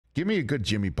Give me a good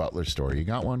Jimmy Butler story. You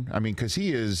got one? I mean, because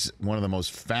he is one of the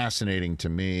most fascinating to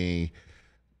me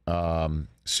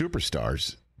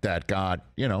superstars that got,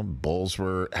 Bulls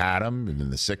had him, and then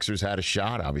the Sixers had a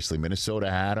shot. Obviously, Minnesota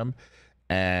had him,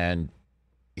 and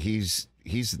he's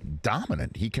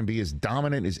dominant. He can be as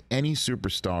dominant as any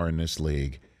superstar in this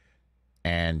league,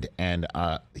 and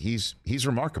he's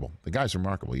remarkable. The guy's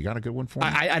remarkable. You got a good one for me?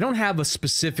 I don't have a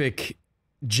specific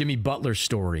Jimmy Butler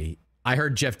story. I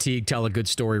heard Jeff Teague tell a good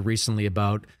story recently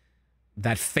about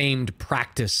that famed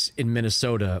practice in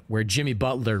Minnesota where Jimmy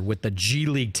Butler with the G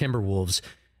League Timberwolves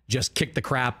just kicked the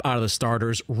crap out of the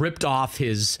starters, ripped off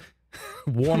his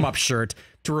warm-up shirt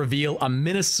to reveal a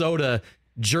Minnesota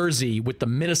jersey with the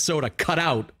Minnesota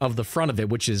cutout of the front of it,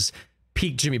 which is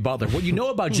peak Jimmy Butler. What you know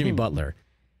about Jimmy Butler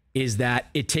is that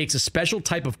it takes a special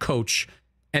type of coach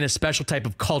and a special type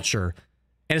of culture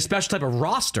and a special type of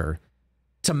roster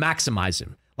to maximize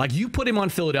him. Like, you put him on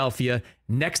Philadelphia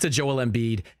next to Joel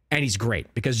Embiid, and he's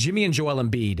great because Jimmy and Joel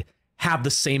Embiid have the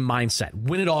same mindset,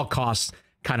 win at all costs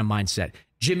kind of mindset.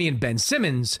 Jimmy and Ben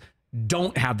Simmons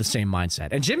don't have the same mindset.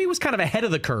 And Jimmy was kind of ahead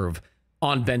of the curve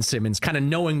on Ben Simmons, kind of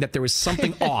knowing that there was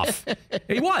something off.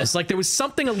 He was. Like, there was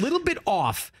something a little bit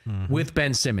off with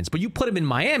Ben Simmons. But you put him in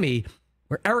Miami,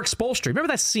 where Eric Spoelstra, remember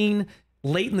that scene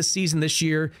late in the season this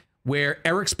year where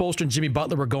Eric Spoelstra and Jimmy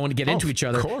Butler were going to get into each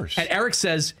other. Of course. And Eric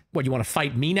says, what, you want to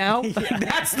fight me now?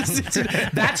 That's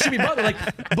Jimmy Butler. Like,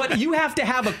 but you have to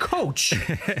have a coach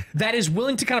that is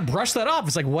willing to kind of brush that off.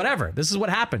 It's like, whatever. This is what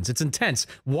happens. It's intense.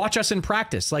 Watch us in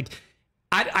practice. Like,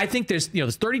 I think there's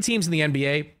 30 teams in the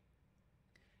NBA.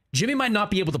 Jimmy might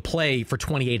not be able to play for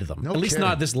 28 of them. No at least kidding.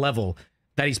 not at this level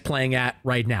that he's playing at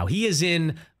right now. He is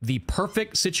in the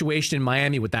perfect situation in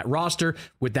Miami with that roster,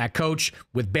 with that coach,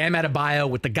 with Bam Adebayo,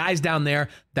 with the guys down there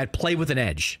that play with an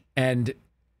edge. And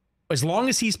as long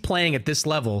as he's playing at this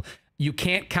level, you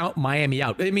can't count Miami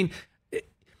out. I mean,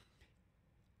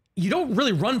 you don't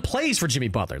really run plays for Jimmy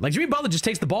Butler. Like, Jimmy Butler just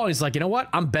takes the ball and he's like, you know what?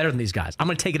 I'm better than these guys. I'm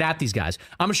going to take it at these guys.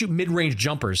 I'm going to shoot mid-range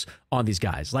jumpers on these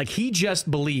guys. Like, he just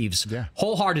believes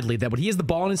wholeheartedly that when he has the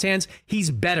ball in his hands,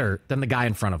 he's better than the guy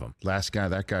in front of him. Last guy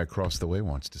that guy across the way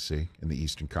wants to see in the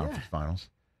Eastern Conference Finals.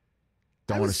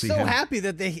 I was so happy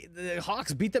that the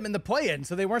Hawks beat them in the play-in,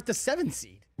 so they weren't the 7th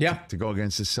seed. Yeah. To go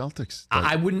against the Celtics.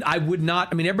 I would not.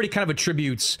 I mean, everybody kind of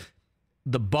attributes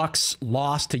the Bucks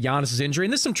loss to Giannis's injury,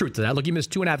 and there's some truth to that. Look, he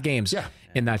missed 2.5 games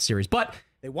in that series, but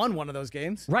they won one of those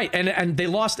games, right? And they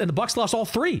lost, and the Bucks lost all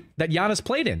 3 that Giannis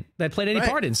played any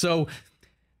part in. So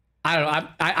I don't know.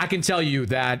 I can tell you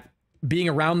that being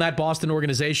around that Boston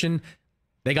organization,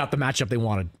 they got the matchup they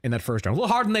wanted in that first round. A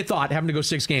little harder than they thought, having to go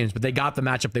 6 games, but they got the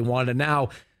matchup they wanted. And now,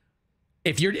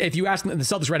 if you ask them, the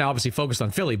Celtics right now obviously focused on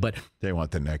Philly, but they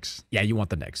want the Knicks. Yeah, you want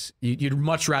the Knicks. You'd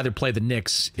much rather play the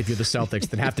Knicks if you're the Celtics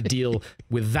than have to deal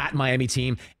with that Miami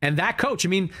team and that coach. I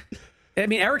mean,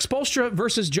 Eric Spoelstra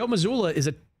versus Joe Mazzulla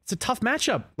it's a tough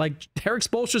matchup. Like, Eric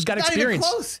Spoelstra's got experience.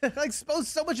 Not even close. Like, Spoelstra's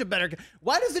so much a better.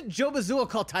 Why doesn't Joe Mazzulla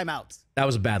call timeouts? That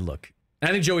was a bad look. And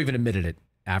I think Joe even admitted it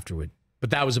afterward.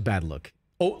 But that was a bad look.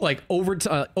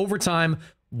 Overtime,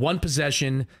 1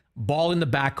 possession, ball in the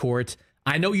backcourt.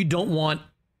 I know you don't want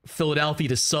Philadelphia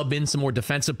to sub in some more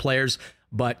defensive players,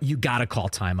 but you got to call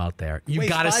timeout there. You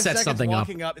got to set something up.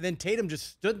 And then Tatum just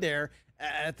stood there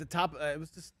at the top. It was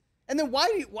just. And then why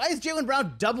is Jaylen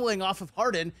Brown doubling off of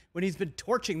Harden when he's been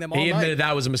torching them all night? He admitted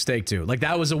that was a mistake too. Like,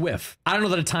 that was a whiff. I don't know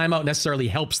that a timeout necessarily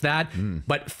helps that,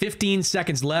 but 15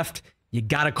 seconds left, you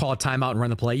got to call a timeout and run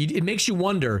the play. It makes you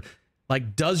wonder,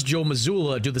 like, does Joe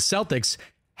Mazzulla, do the Celtics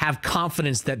have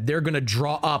confidence that they're going to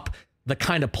draw up the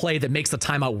kind of play that makes the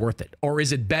timeout worth it? Or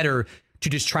is it better to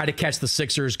just try to catch the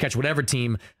Sixers, catch whatever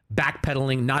team,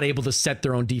 backpedaling, not able to set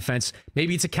their own defense?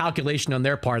 Maybe it's a calculation on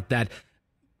their part that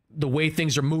the way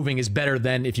things are moving is better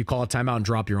than if you call a timeout and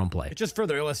drop your own play. It just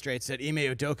further illustrates that Ime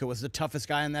Udoka was the toughest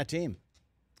guy on that team.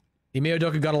 Ime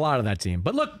Udoka got a lot of that team.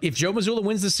 But look, if Joe Mazzulla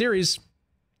wins the series,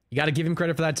 you got to give him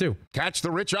credit for that too. Catch the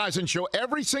Rich Eisen Show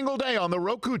every single day on the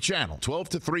Roku channel, 12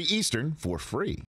 to 3 Eastern, for free.